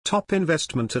Top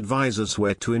investment advisors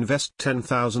where to invest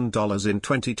 $10,000 in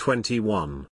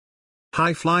 2021.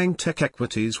 High-flying tech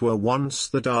equities were once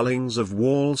the darlings of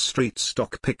Wall Street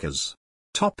stock pickers.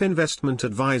 Top investment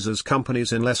advisors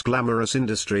companies in less glamorous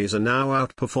industries are now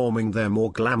outperforming their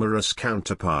more glamorous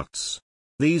counterparts.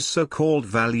 These so-called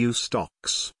value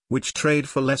stocks, which trade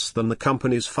for less than the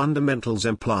company's fundamentals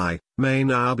imply, may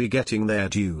now be getting their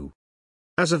due.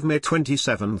 As of May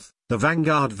 27, the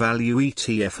Vanguard Value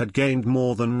ETF had gained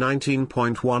more than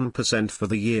 19.1% for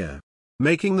the year,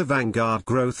 making the Vanguard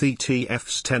Growth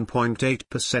ETF's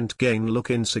 10.8% gain look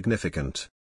insignificant.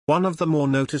 One of the more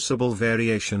noticeable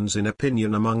variations in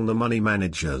opinion among the money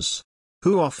managers,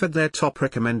 who offered their top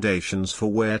recommendations for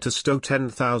where to stow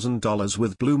 $10,000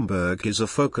 with Bloomberg, is a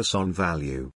focus on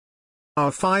value.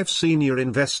 Our 5 senior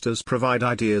investors provide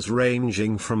ideas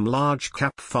ranging from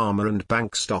large-cap pharma and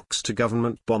bank stocks to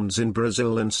government bonds in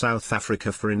Brazil and South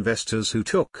Africa for investors who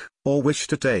took, or wish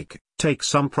to take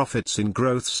some profits in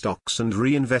growth stocks and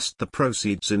reinvest the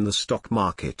proceeds in the stock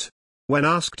market. When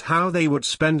asked how they would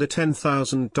spend a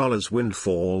 $10,000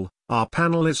 windfall, our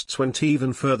panelists went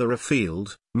even further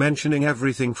afield, mentioning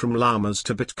everything from llamas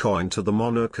to Bitcoin to the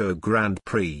Monaco Grand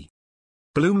Prix.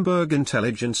 Bloomberg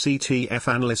Intelligence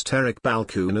ETF analyst Eric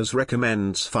Balchunas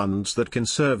recommends funds that can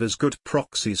serve as good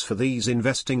proxies for these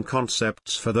investing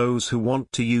concepts for those who want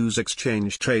to use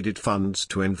exchange-traded funds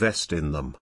to invest in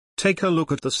them. Take a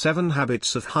look at the 7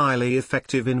 habits of highly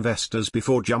effective investors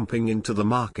before jumping into the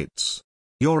markets.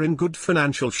 You're in good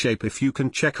financial shape if you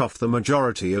can check off the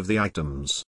majority of the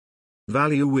items.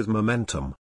 Value with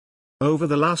momentum. Over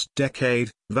the last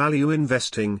decade, value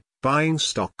investing, buying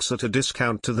stocks at a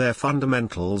discount to their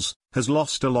fundamentals, has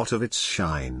lost a lot of its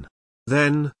shine.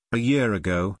 Then, a year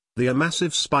ago, the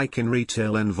massive spike in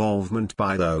retail involvement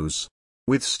by those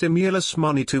with stimulus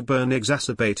money to burn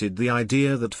exacerbated the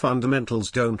idea that fundamentals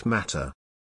don't matter.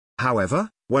 However,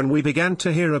 when we began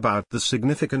to hear about the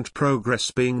significant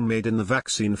progress being made in the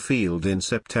vaccine field in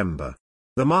September,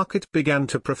 the market began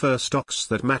to prefer stocks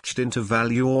that matched into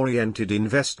value-oriented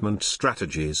investment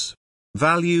strategies.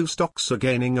 Value stocks are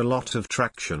gaining a lot of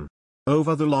traction.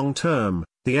 Over the long term,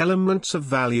 the elements of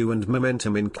value and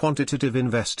momentum in quantitative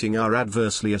investing are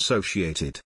adversely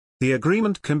associated. The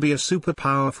agreement can be a super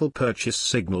powerful purchase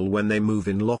signal when they move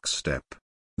in lockstep.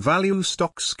 Value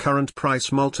stocks' current price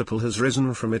multiple has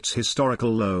risen from its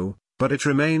historical low, but it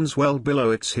remains well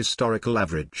below its historical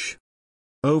average.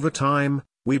 Over time,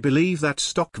 we believe that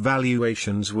stock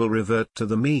valuations will revert to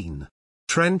the mean.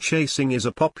 Trend chasing is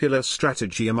a popular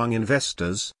strategy among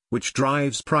investors, which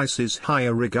drives prices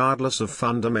higher regardless of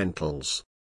fundamentals.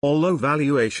 Although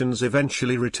valuations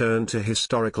eventually return to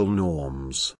historical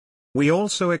norms, we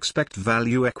also expect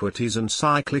value equities and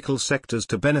cyclical sectors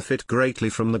to benefit greatly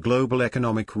from the global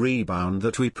economic rebound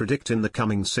that we predict in the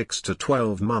coming 6 to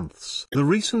 12 months. The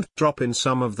recent drop in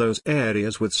some of those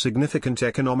areas with significant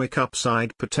economic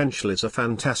upside potential is a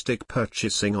fantastic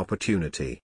purchasing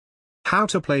opportunity. How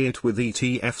to play it with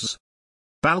ETFs?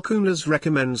 Balchunas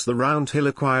recommends the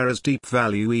Roundhill Acquirers Deep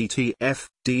Value ETF,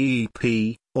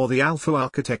 DEP, or the Alpha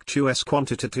Architect US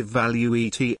Quantitative Value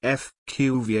ETF,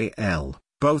 QVAL,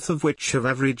 both of which have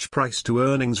average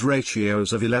price-to-earnings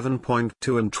ratios of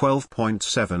 11.2 and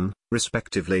 12.7,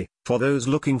 respectively, for those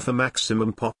looking for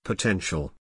maximum pop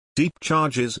potential. DEEP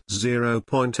charges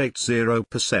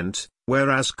 0.80%,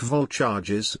 whereas QVAL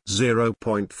charges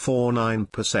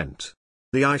 0.49%.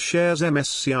 The iShares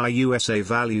MSCI USA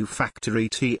Value Factor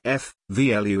ETF,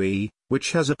 VLUE,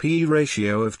 which has a PE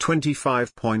ratio of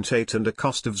 25.8 and a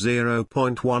cost of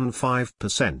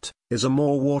 0.15%, is a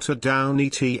more watered-down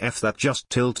ETF that just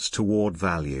tilts toward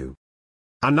value.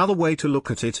 Another way to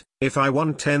look at it, if I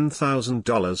won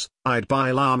 $10,000, I'd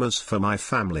buy llamas for my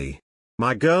family.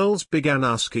 My girls began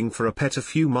asking for a pet a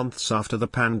few months after the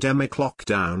pandemic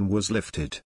lockdown was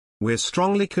lifted. We're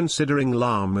strongly considering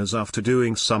llamas after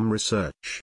doing some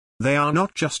research. They are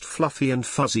not just fluffy and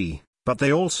fuzzy, but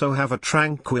they also have a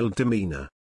tranquil demeanor.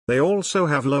 They also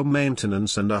have low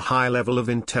maintenance and a high level of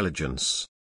intelligence.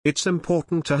 It's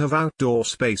important to have outdoor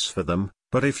space for them,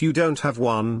 but if you don't have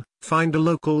one, find a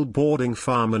local boarding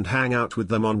farm and hang out with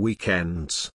them on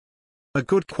weekends. A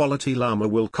good quality llama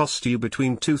will cost you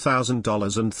between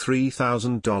 $2,000 and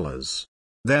 $3,000.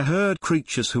 They're herd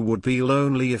creatures who would be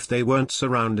lonely if they weren't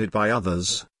surrounded by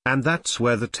others, and that's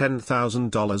where the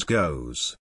 $10,000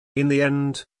 goes. In the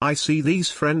end, I see these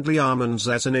friendly almonds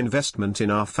as an investment in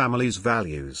our family's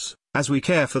values, as we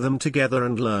care for them together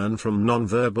and learn from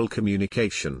nonverbal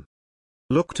communication.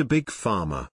 Look to Big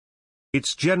Pharma.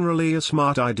 It's generally a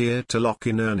smart idea to lock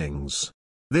in earnings.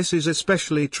 This is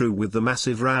especially true with the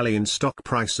massive rally in stock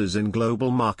prices in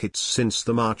global markets since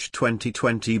the March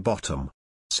 2020 bottom.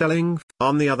 Selling,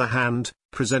 on the other hand,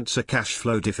 presents a cash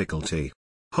flow difficulty.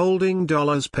 Holding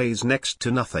dollars pays next to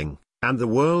nothing, and the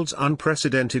world's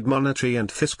unprecedented monetary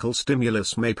and fiscal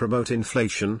stimulus may promote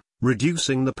inflation,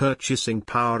 reducing the purchasing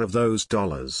power of those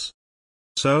dollars.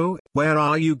 So, where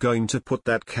are you going to put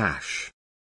that cash?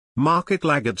 Market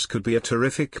laggards could be a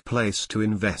terrific place to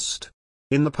invest.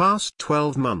 In the past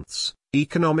 12 months,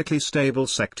 economically stable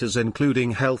sectors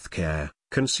including healthcare,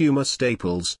 consumer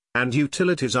staples, and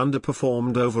utilities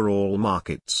underperformed overall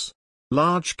markets.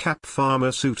 Large-cap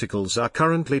pharmaceuticals are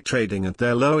currently trading at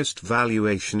their lowest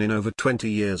valuation in over 20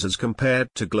 years as compared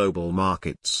to global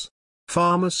markets.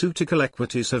 Pharmaceutical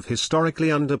equities have historically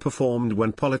underperformed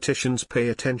when politicians pay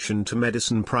attention to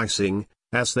medicine pricing,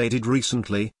 as they did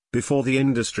recently, before the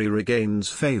industry regains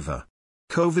favor.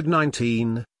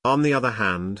 COVID-19, on the other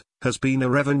hand, has been a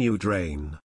revenue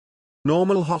drain.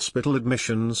 Normal hospital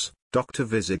admissions, doctor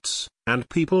visits, and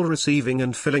people receiving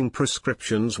and filling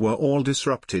prescriptions were all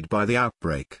disrupted by the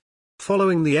outbreak.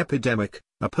 Following the epidemic,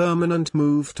 a permanent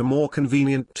move to more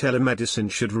convenient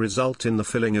telemedicine should result in the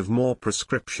filling of more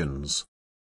prescriptions.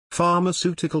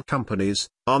 Pharmaceutical companies,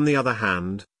 on the other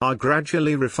hand, are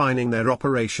gradually refining their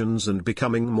operations and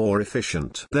becoming more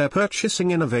efficient. They're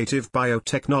purchasing innovative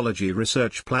biotechnology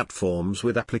research platforms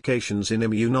with applications in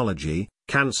immunology,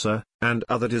 cancer, and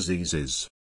other diseases.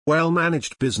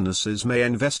 Well-managed businesses may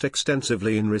invest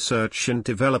extensively in research and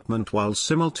development while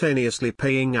simultaneously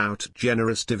paying out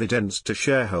generous dividends to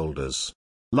shareholders.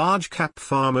 Large-cap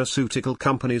pharmaceutical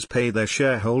companies pay their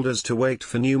shareholders to wait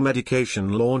for new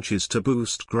medication launches to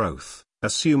boost growth,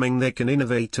 assuming they can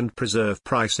innovate and preserve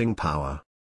pricing power.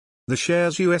 The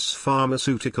shares US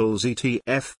Pharmaceuticals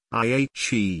ETF,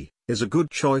 IHE, is a good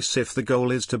choice if the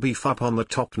goal is to beef up on the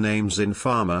top names in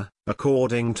pharma,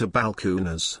 according to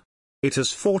Balchunas. It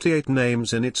has 48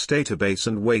 names in its database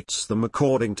and weights them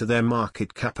according to their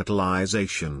market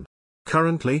capitalization.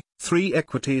 Currently, 3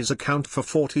 equities account for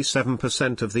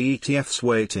 47% of the ETF's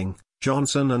weighting: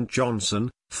 Johnson &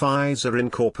 Johnson, Pfizer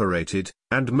Incorporated,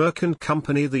 and Merck &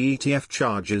 Company. The ETF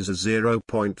charges a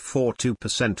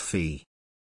 0.42% fee.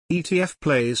 ETF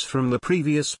plays from the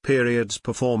previous period's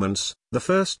performance. The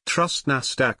First Trust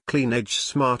Nasdaq CleanEdge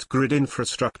Smart Grid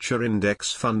Infrastructure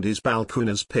Index Fund is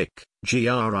Balchunas pick,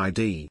 GRID.